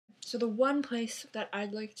So the one place that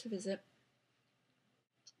I'd like to visit,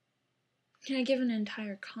 can I give an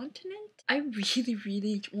entire continent? I really,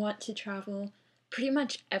 really want to travel pretty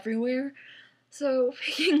much everywhere. So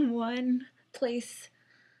picking one place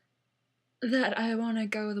that I want to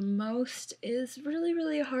go the most is really,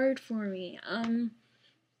 really hard for me. I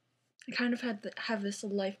kind of have this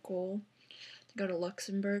life goal to go to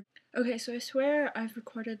Luxembourg. Okay, so I swear I've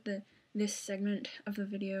recorded this segment of the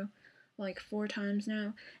video like 4 times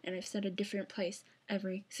now, and I've said a different place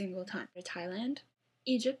every single time. Thailand,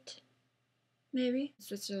 Egypt, maybe.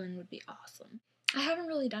 Switzerland would be awesome. I haven't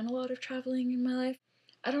really done a lot of traveling in my life.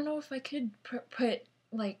 I don't know if I could put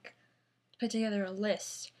together a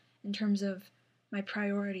list in terms of my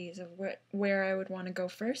priorities of where I would want to go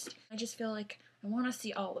first. I just feel like I want to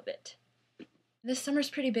see all of it. This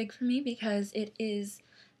summer's pretty big for me because it is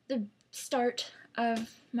the start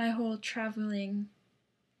of my whole traveling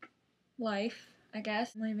life, I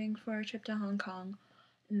guess. I'm leaving for a trip to Hong Kong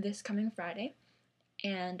this coming Friday,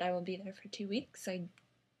 and I will be there for 2 weeks. I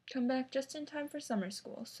come back just in time for summer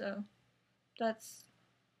school, so that's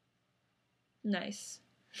nice.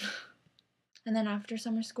 And then after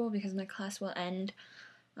summer school, because my class will end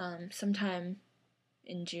sometime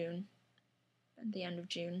in June, at the end of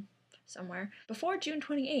June, somewhere, before June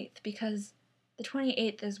 28th, because the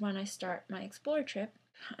 28th is when I start my Explore trip.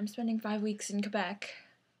 I'm spending 5 weeks in Quebec.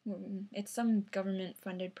 It's some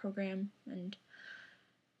government-funded program, and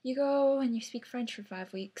you go and you speak French for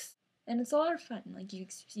 5 weeks, and it's a lot of fun. Like, you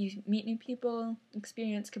meet new people,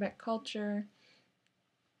 experience Quebec culture.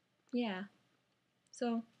 Yeah.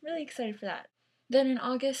 So, really excited for that. Then in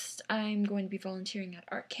August, I'm going to be volunteering at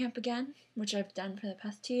art camp again, which I've done for the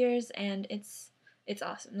past 2 years, and it's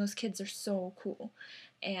awesome. Those kids are so cool.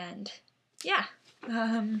 And yeah,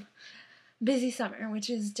 busy summer, which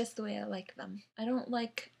is just the way I like them. I don't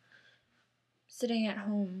like sitting at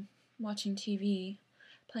home watching TV,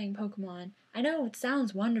 playing Pokemon. I know it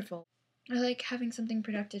sounds wonderful. I like having something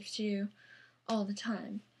productive to do all the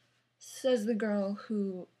time, says the girl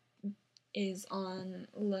who is on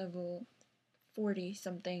level 40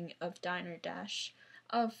 something of Diner Dash,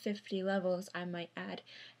 of 50 levels I might add,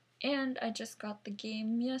 and I just got the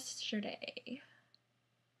game yesterday.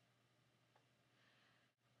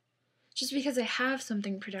 Just because I have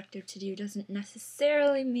something productive to do doesn't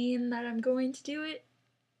necessarily mean that I'm going to do it.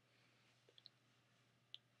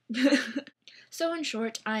 So in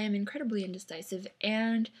short, I am incredibly indecisive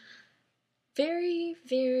and very,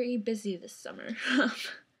 very busy this summer.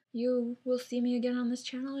 You will see me again on this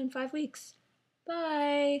channel in 5 weeks.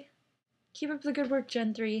 Bye! Keep up the good work,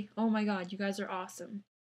 Gen 3. Oh my god, you guys are awesome.